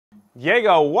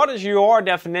Diego, what is your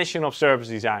definition of service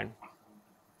design?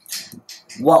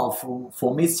 Well,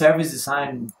 for me, service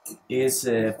design is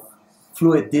a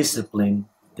fluid discipline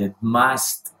that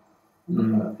must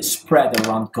spread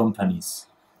around companies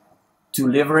to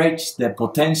leverage the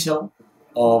potential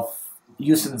of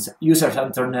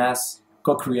user-centeredness,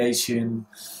 co-creation,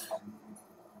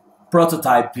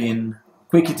 prototyping,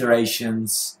 quick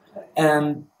iterations,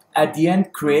 and at the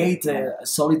end create a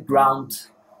solid ground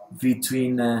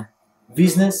between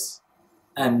business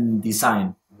and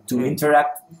design to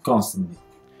interact constantly.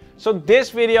 So this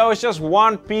video is just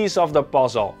one piece of the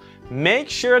puzzle. Make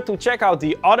sure to check out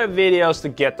the other videos to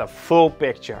get the full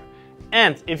picture.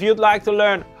 And if you'd like to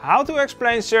learn how to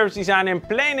explain service design in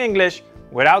plain English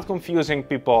without confusing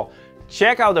people,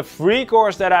 check out the free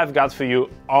course that I've got for you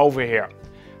over here.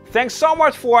 Thanks so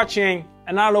much for watching,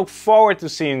 and I look forward to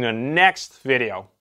seeing you in the next video.